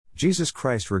Jesus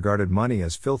Christ regarded money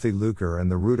as filthy lucre and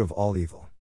the root of all evil.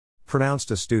 Pronounced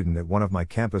a student at one of my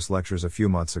campus lectures a few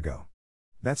months ago.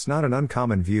 That's not an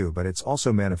uncommon view, but it's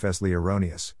also manifestly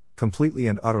erroneous, completely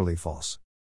and utterly false.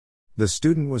 The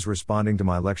student was responding to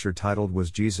my lecture titled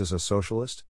 "Was Jesus a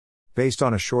Socialist?" based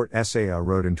on a short essay I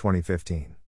wrote in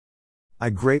 2015. I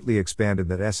greatly expanded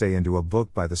that essay into a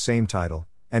book by the same title,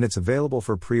 and it's available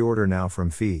for pre-order now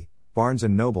from Fee, Barnes &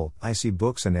 Noble, IC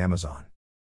Books and Amazon.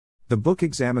 The book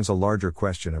examines a larger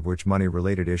question of which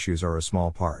money-related issues are a small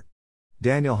part.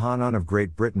 Daniel Hannan of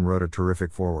Great Britain wrote a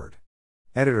terrific foreword.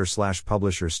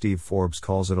 Editor/publisher Steve Forbes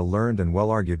calls it a learned and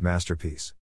well-argued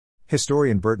masterpiece.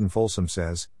 Historian Burton Folsom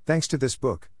says, "Thanks to this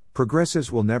book, progressives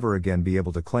will never again be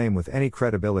able to claim with any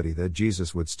credibility that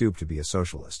Jesus would stoop to be a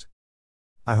socialist."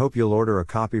 I hope you'll order a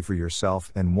copy for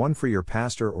yourself and one for your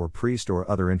pastor or priest or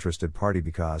other interested party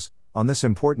because, on this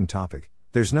important topic,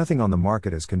 there's nothing on the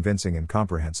market as convincing and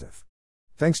comprehensive.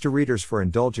 Thanks to readers for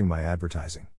indulging my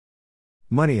advertising.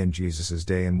 Money in Jesus'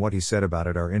 day and what he said about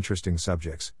it are interesting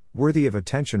subjects, worthy of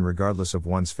attention regardless of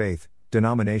one's faith,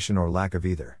 denomination or lack of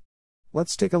either.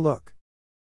 Let's take a look.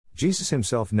 Jesus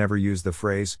himself never used the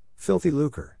phrase, filthy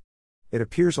lucre. It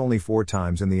appears only 4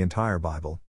 times in the entire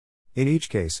Bible. In each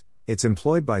case, it's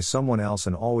employed by someone else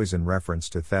and always in reference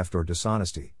to theft or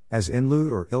dishonesty, as in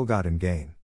loot or ill-gotten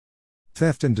gain.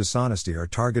 Theft and dishonesty are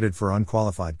targeted for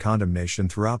unqualified condemnation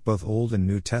throughout both Old and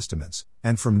New Testaments,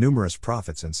 and from numerous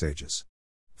prophets and sages.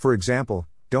 For example,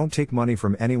 don't take money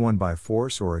from anyone by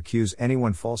force or accuse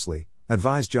anyone falsely,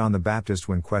 advised John the Baptist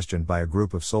when questioned by a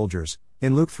group of soldiers,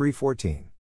 in Luke 3:14.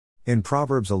 In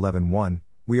Proverbs 11:1,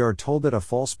 we are told that a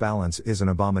false balance is an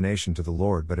abomination to the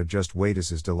Lord but a just weight is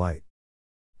his delight.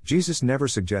 Jesus never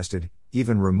suggested,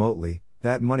 even remotely,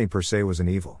 that money per se was an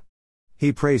evil.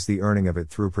 He praised the earning of it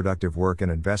through productive work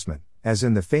and investment, as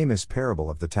in the famous parable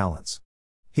of the talents.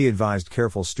 He advised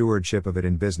careful stewardship of it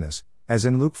in business, as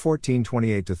in Luke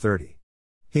 14:28-30.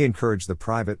 He encouraged the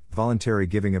private, voluntary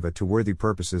giving of it to worthy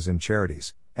purposes in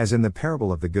charities, as in the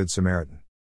parable of the Good Samaritan.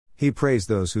 He praised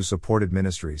those who supported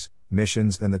ministries,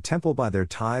 missions and the temple by their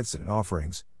tithes and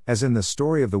offerings, as in the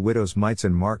story of the widow's mites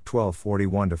in Mark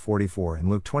 12:41-44 and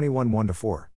Luke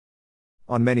 21:1-4.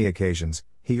 On many occasions,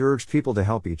 he urged people to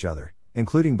help each other,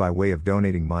 including by way of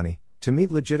donating money, to meet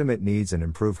legitimate needs and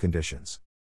improve conditions.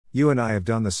 You and I have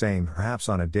done the same, perhaps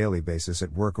on a daily basis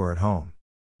at work or at home.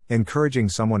 Encouraging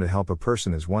someone to help a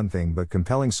person is one thing, but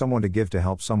compelling someone to give to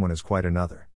help someone is quite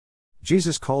another.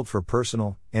 Jesus called for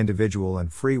personal, individual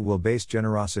and free will-based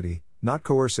generosity, not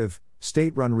coercive,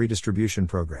 state-run redistribution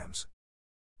programs.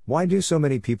 Why do so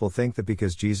many people think that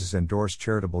because Jesus endorsed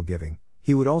charitable giving,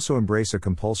 he would also embrace a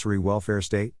compulsory welfare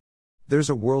state? There's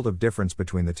a world of difference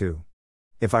between the two.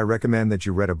 If I recommend that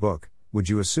you read a book, would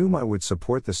you assume I would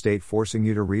support the state forcing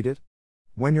you to read it?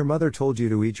 When your mother told you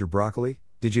to eat your broccoli,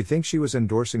 did you think she was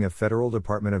endorsing a federal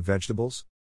Department of Vegetables?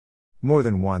 More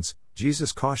than once,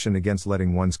 Jesus cautioned against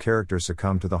letting one's character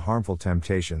succumb to the harmful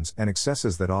temptations and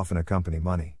excesses that often accompany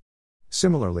money.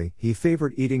 Similarly, he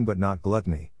favored eating but not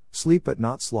gluttony, sleep but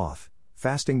not sloth,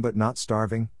 fasting but not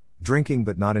starving, drinking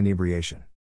but not inebriation.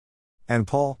 And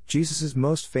Paul, Jesus'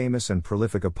 most famous and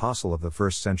prolific apostle of the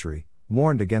first century,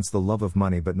 warned against the love of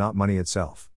money but not money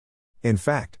itself. In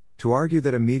fact, to argue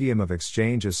that a medium of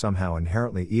exchange is somehow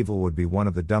inherently evil would be one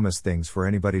of the dumbest things for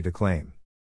anybody to claim.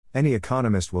 Any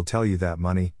economist will tell you that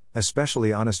money,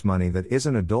 especially honest money that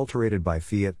isn't adulterated by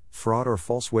fiat, fraud or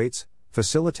false weights,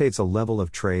 facilitates a level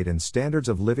of trade and standards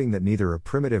of living that neither a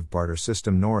primitive barter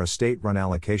system nor a state-run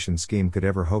allocation scheme could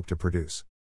ever hope to produce.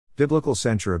 Biblical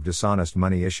censure of dishonest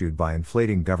money issued by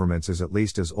inflating governments is at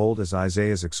least as old as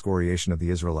Isaiah's excoriation of the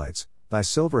Israelites. Thy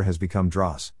silver has become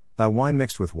dross, thy wine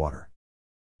mixed with water.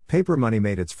 Paper money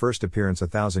made its first appearance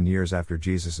 1,000 years after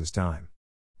Jesus' time.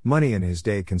 Money in his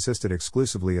day consisted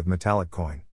exclusively of metallic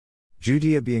coin.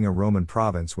 Judea being a Roman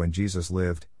province when Jesus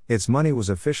lived, its money was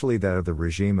officially that of the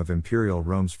regime of Imperial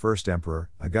Rome's first emperor,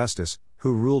 Augustus,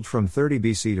 who ruled from 30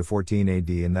 BC to 14 AD,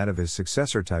 and that of his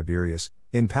successor Tiberius,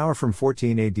 in power from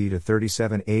 14 AD to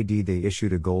 37 AD. They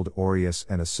issued a gold aureus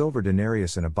and a silver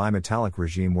denarius in a bimetallic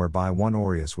regime whereby 1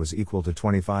 aureus was equal to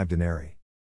 25 denarii.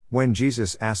 When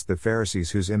Jesus asked the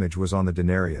Pharisees whose image was on the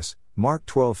denarius, Mark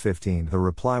 12:15, the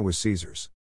reply was Caesar's.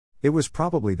 It was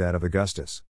probably that of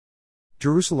Augustus.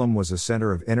 Jerusalem was a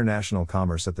center of international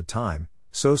commerce at the time,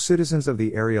 so citizens of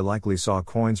the area likely saw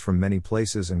coins from many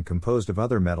places and composed of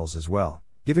other metals as well,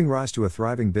 giving rise to a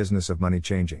thriving business of money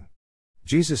changing.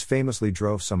 Jesus famously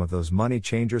drove some of those money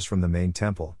changers from the main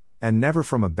temple, and never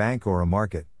from a bank or a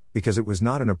market, because it was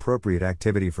not an appropriate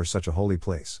activity for such a holy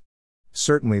place.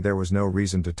 Certainly there was no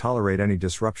reason to tolerate any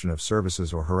disruption of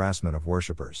services or harassment of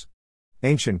worshippers.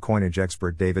 Ancient coinage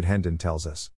expert David Hendon tells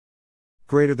us.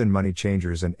 Greater than money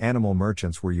changers and animal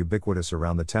merchants were ubiquitous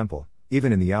around the temple,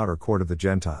 even in the outer court of the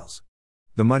Gentiles.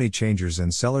 The money changers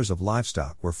and sellers of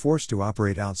livestock were forced to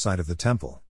operate outside of the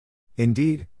temple.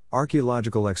 Indeed,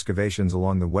 archaeological excavations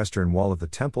along the western wall of the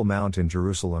Temple Mount in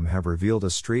Jerusalem have revealed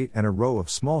a street and a row of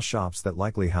small shops that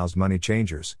likely housed money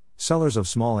changers, sellers of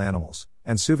small animals,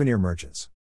 and souvenir merchants.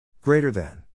 Greater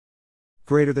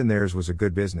than theirs was a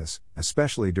good business,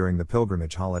 especially during the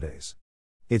pilgrimage holidays.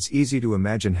 It's easy to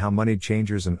imagine how money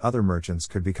changers and other merchants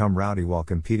could become rowdy while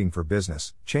competing for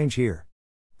business. Change here.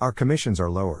 Our commissions are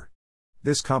lower.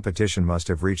 This competition must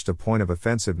have reached a point of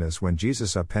offensiveness when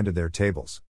Jesus upended their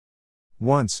tables.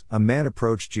 Once, a man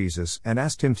approached Jesus and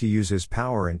asked him to use his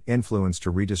power and influence to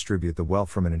redistribute the wealth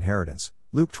from an inheritance.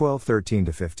 Luke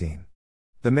 12:13-15.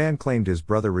 The man claimed his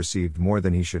brother received more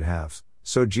than he should have,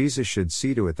 so Jesus should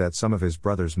see to it that some of his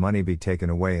brother's money be taken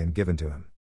away and given to him.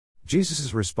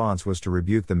 Jesus' response was to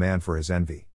rebuke the man for his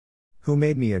envy. "Who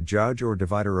made me a judge or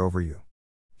divider over you?"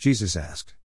 Jesus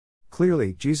asked.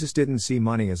 Clearly, Jesus didn't see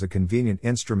money as a convenient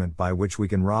instrument by which we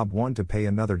can rob one to pay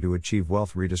another to achieve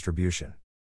wealth redistribution.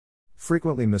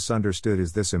 Frequently misunderstood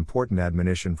is this important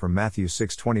admonition from Matthew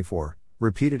 6:24,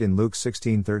 repeated in Luke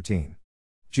 16:13.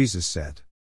 Jesus said,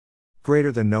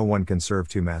 "Greater than no one can serve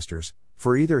two masters,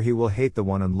 for either he will hate the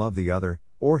one and love the other,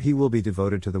 or he will be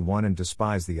devoted to the one and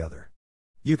despise the other.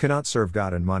 You cannot serve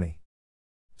God and money."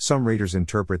 Some readers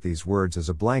interpret these words as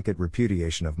a blanket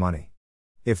repudiation of money.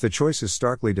 If the choice is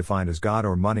starkly defined as God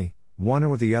or money, one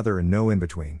or the other and no in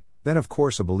between, then of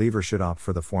course a believer should opt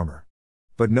for the former.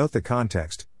 But note the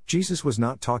context, Jesus was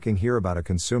not talking here about a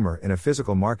consumer in a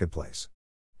physical marketplace.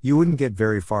 You wouldn't get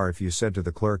very far if you said to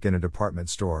the clerk in a department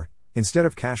store, "Instead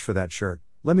of cash for that shirt,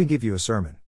 let me give you a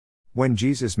sermon." When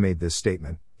Jesus made this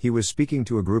statement, he was speaking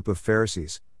to a group of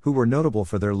Pharisees, who were notable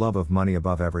for their love of money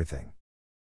above everything.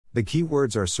 The key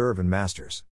words are serve and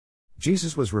masters.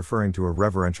 Jesus was referring to a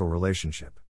reverential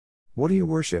relationship. What do you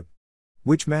worship?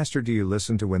 Which master do you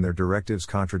listen to when their directives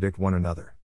contradict one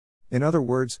another? In other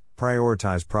words,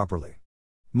 prioritize properly.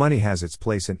 Money has its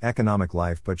place in economic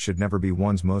life but should never be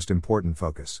one's most important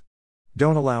focus.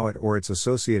 Don't allow it or its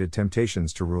associated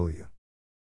temptations to rule you.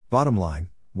 Bottom line,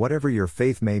 whatever your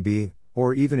faith may be,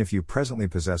 or even if you presently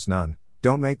possess none,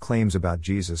 don't make claims about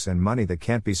Jesus and money that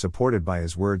can't be supported by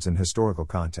his words and historical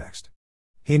context.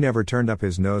 He never turned up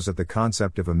his nose at the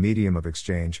concept of a medium of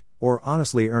exchange, or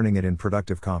honestly earning it in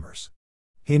productive commerce.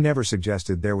 He never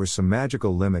suggested there was some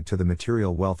magical limit to the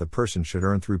material wealth a person should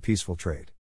earn through peaceful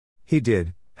trade. He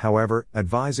did, however,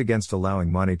 advise against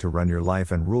allowing money to run your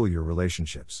life and rule your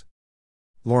relationships.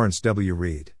 Lawrence W.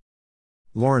 Reed.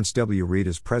 Lawrence W. Reed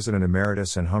is President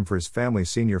Emeritus and Humphreys Family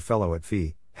Senior Fellow at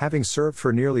FEE, having served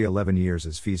for nearly 11 years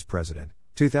as FEE's president,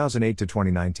 2008 to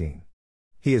 2019.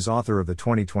 He is author of the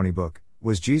 2020 book,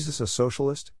 Was Jesus a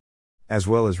Socialist? As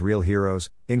well as Real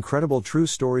Heroes, Incredible True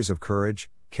Stories of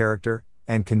Courage, Character,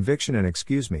 and Conviction, and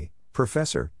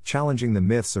Professor, Challenging the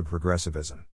Myths of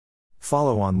Progressivism.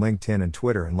 Follow on LinkedIn and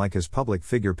Twitter and like his public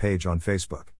figure page on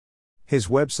Facebook. His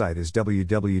website is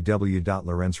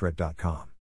www.lorenzret.com.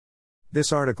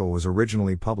 This article was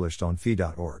originally published on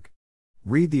fee.org.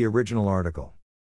 Read the original article.